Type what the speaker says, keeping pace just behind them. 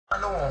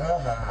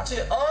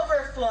to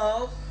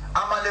overflow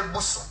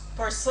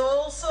for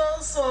souls,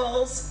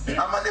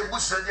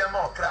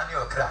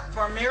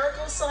 for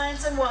miracle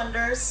signs and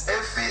wonders,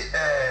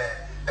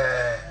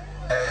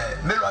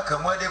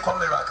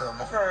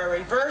 for a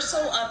reversal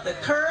of the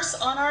curse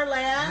on our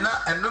land,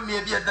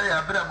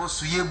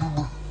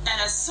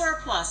 and a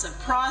surplus of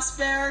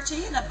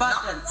prosperity and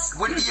abundance.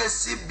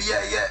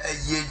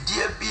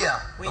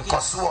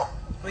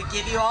 We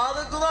give you all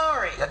the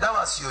glory.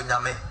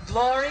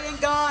 Glory in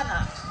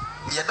Ghana.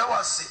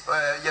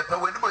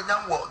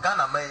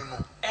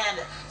 And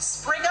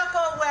spring up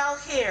a well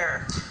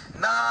here.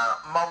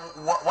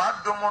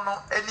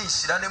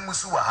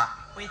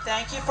 We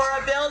thank you for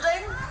a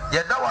building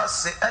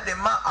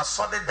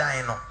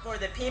for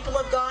the people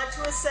of God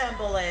to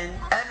assemble in.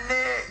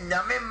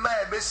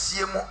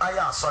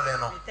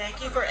 We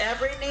thank you for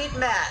every need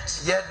met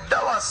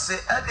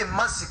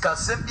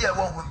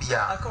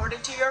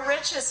according to your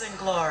riches and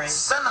glory.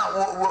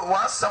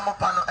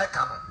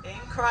 In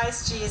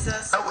Christ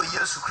Jesus. Amen.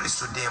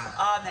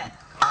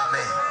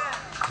 Amen.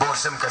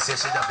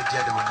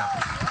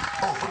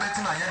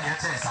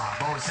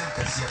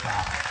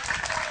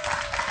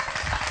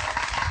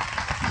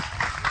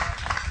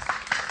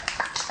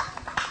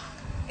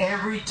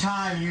 Every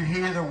time you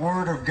hear the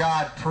word of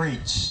God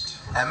preached,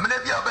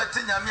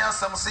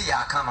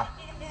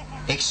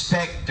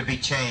 expect to be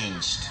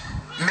changed.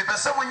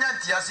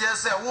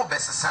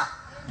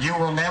 You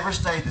will never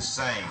stay the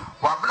same.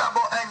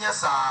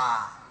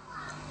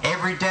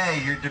 Every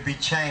day you're to be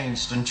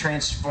changed and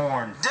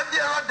transformed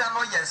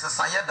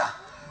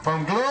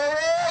from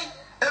glory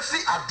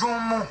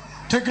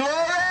to glory to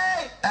glory.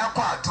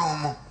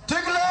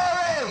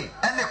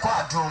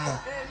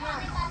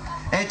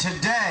 And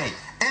today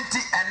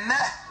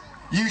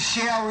you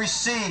shall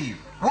receive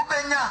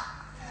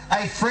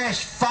a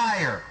fresh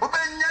fire of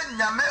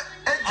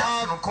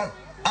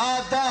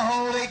the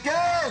Holy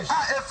Ghost.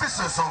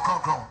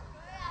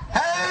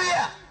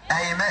 Hallelujah.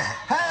 Amen.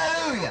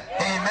 Hallelujah.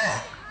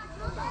 Amen.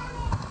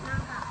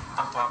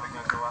 I'm probably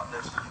going to go out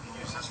there so you can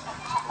use this one.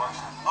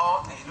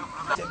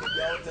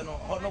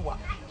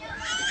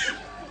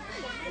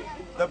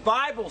 The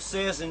Bible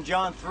says in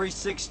John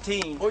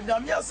 3:16,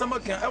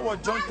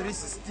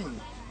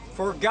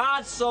 for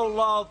God so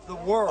loved the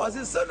world,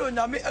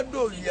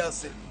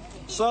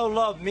 so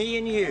loved me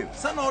and you,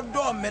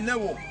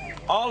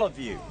 all of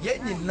you,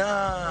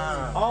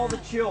 all the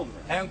children.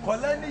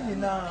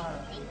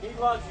 He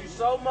loves you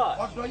so much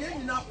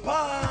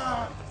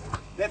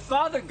that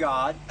Father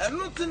God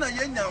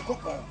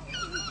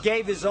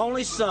gave His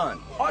only Son,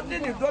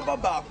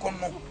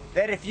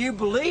 that if you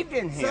believed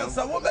in Him,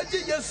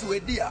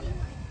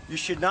 you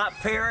should not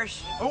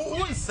perish,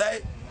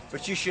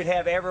 but you should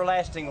have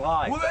everlasting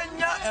life.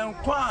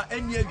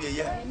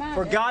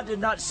 For God did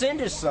not send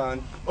His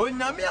Son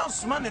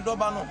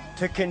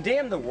to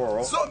condemn the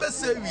world,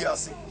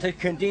 to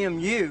condemn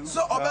you, no.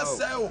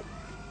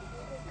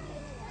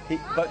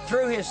 But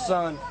through His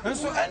Son,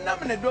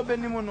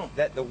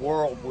 that the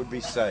world would be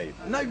saved,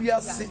 that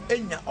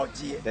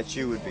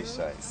you would be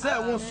saved.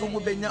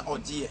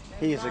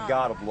 He is a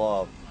God of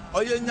love.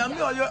 He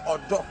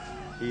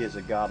is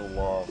a God of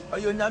love.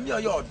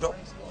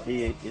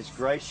 He is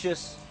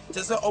gracious.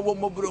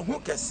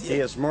 He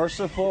is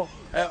merciful.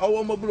 And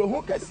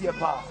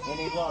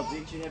He loves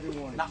each and every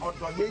one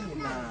of you.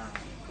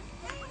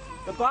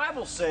 The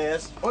Bible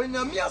says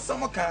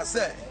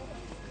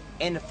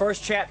in the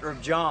first chapter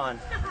of John,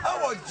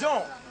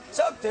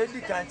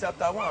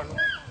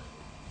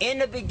 in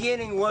the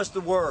beginning was the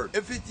Word,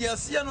 and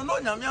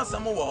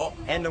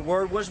the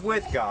Word was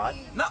with God,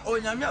 and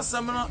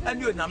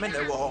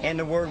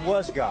the Word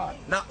was God.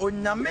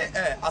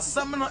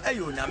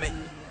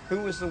 Who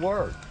was the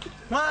Word?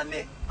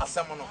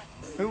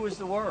 Who was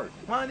the Word?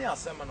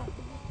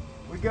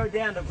 We go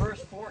down to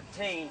verse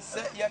 14.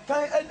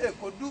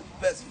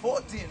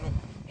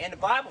 And the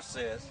Bible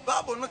says,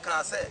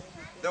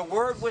 the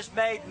Word was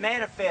made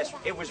manifest.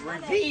 It was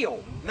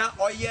revealed.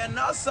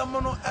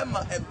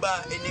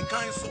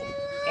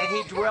 And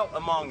He dwelt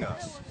among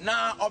us.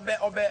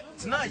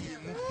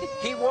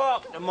 He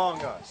walked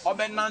among us.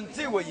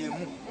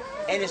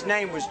 And His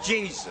name was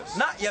Jesus.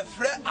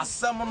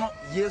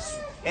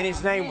 And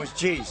His name was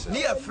Jesus.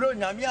 The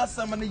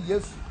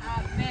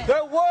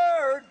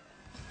Word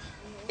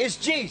is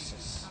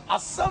Jesus.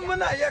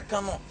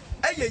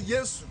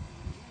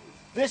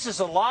 This is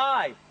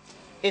alive.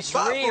 It's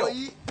real.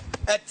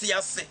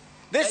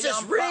 This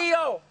is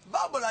real.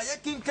 It's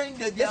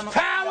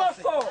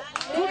powerful.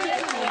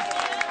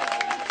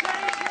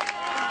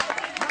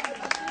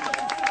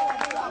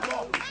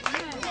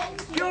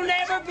 You'll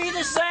never be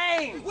the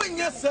same.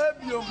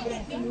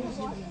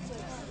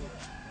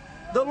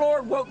 The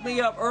Lord woke me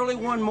up early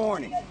one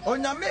morning.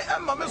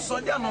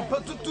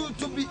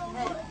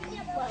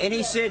 And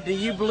He said, do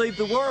you believe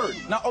the Word?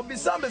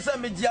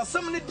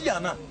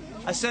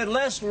 I said,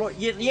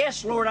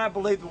 yes, Lord, I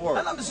believe the Word.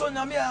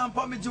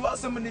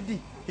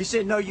 He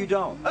said, no, you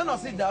don't.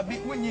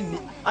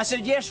 I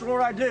said, yes,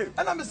 Lord, I do.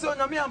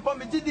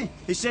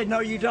 He said, no,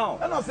 you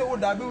don't.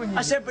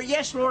 I said, but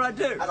yes, Lord, I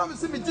do.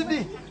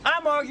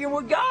 I'm arguing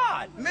with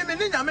God.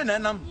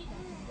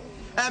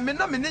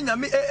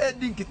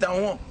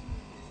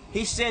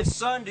 He said,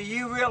 son, do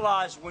you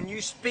realize when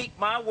you speak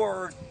my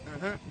word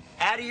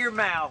out of your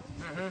mouth,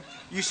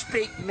 you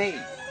speak me?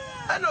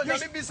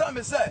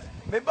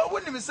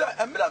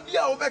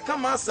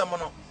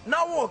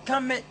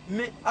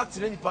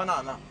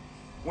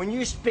 When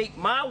you speak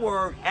my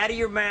word out of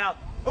your mouth,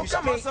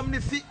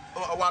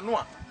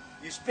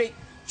 you speak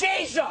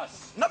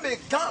Jesus!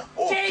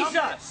 Jesus!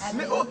 Jesus!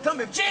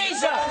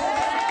 Jesus!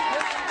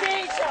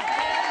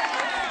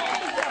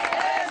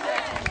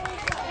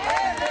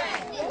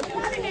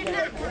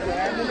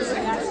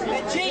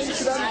 And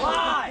Jesus is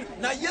alive!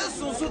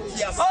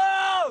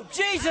 Oh,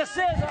 Jesus is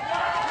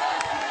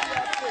alive!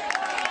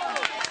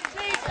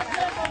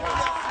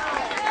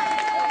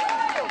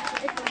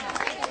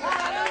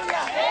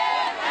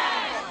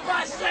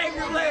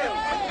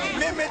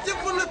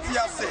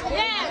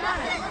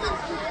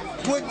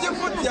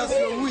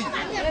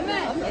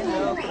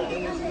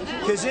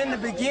 Because in the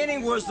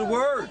beginning was the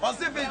Word.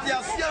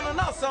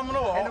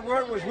 And the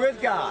Word was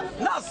with God.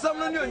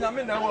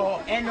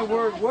 And the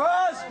Word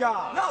was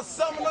God.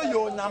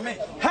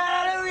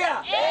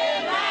 Hallelujah!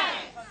 Amen.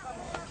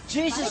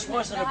 Jesus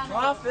wasn't a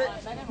prophet.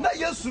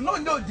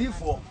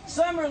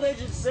 Some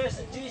religion says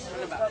that Jesus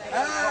was a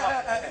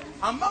prophet.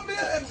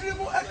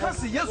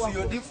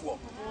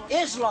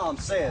 Islam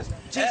says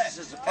Jesus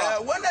is a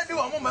prophet.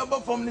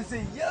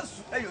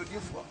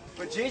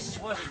 But Jesus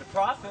wasn't a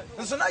prophet.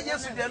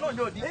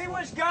 He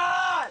was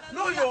God.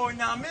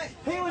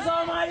 He was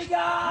Almighty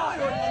God.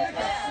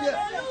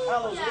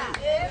 Hallelujah.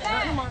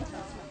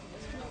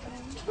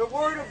 The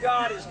Word of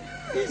God is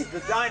the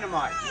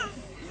dynamite.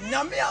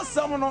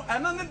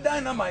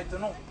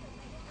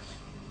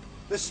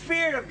 The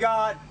Spirit of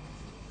God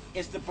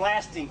is the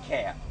blasting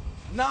cap.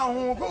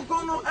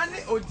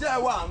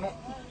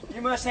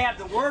 You must have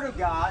the Word of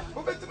God,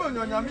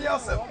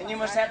 and you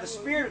must have the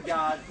Spirit of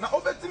God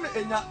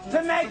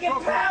to make it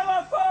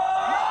powerful.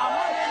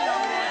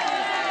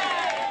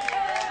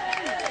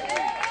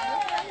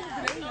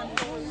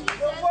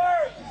 The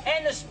Word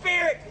and the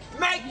Spirit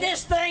make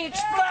this thing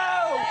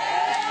explode.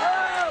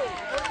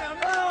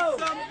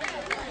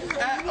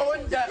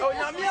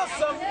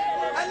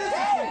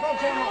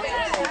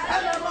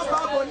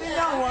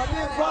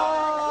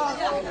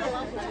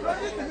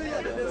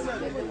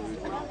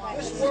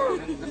 This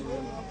Word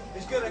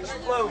is going to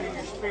explode in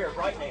your spirit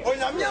right now. He's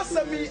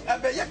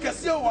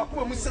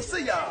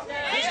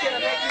going to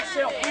make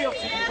himself real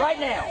to you right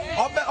now.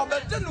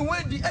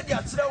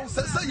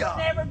 You'll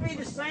never be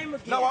the same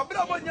again.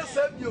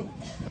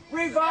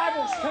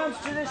 Revivals comes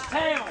to this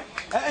town,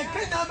 to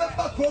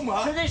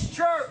this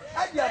church.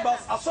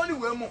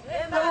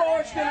 The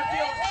Lord's going to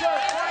build a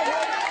church right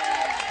here.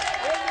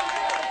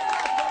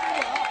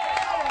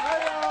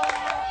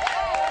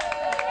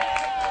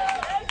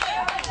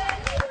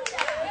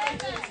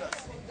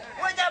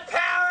 With the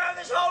power of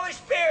His Holy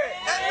Spirit.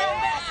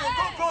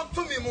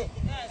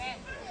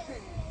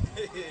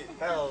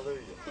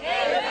 Hallelujah.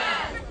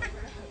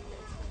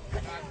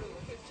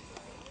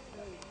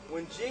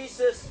 When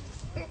Jesus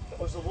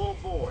was a little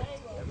boy,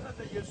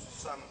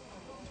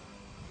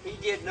 He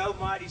did no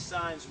mighty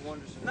signs,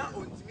 wonders, and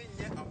miracles.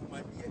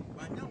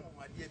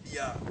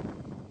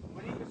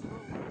 When He was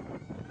little,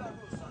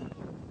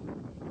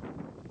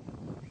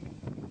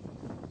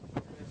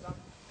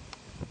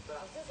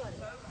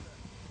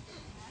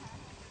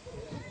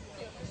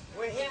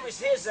 when He was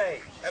His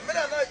age,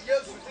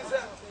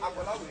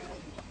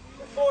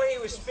 before He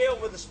was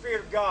filled with the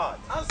Spirit of God,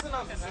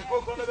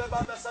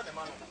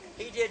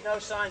 He did no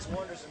signs,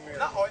 wonders, and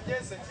miracles.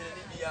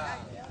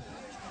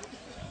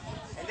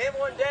 And then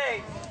one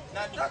day,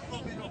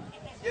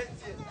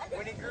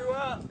 when he grew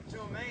up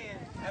to a man,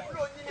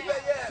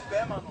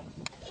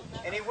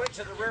 and he went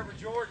to the River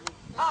Jordan,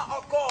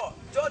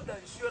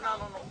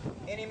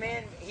 and he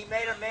made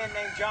a man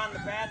named John the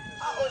Baptist.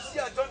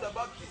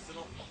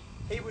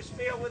 He was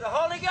filled with the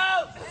Holy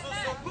Ghost.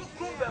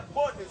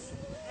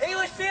 He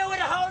was filled with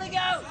the Holy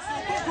Ghost.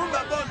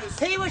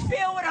 He was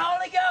filled with the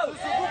Holy Ghost.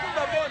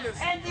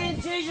 And then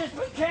Jesus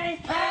became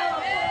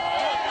powerful.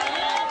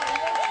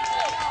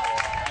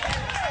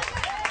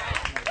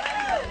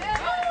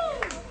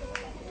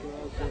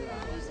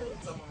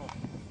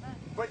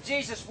 But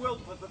Jesus,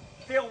 filled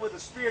with the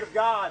Spirit of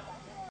God,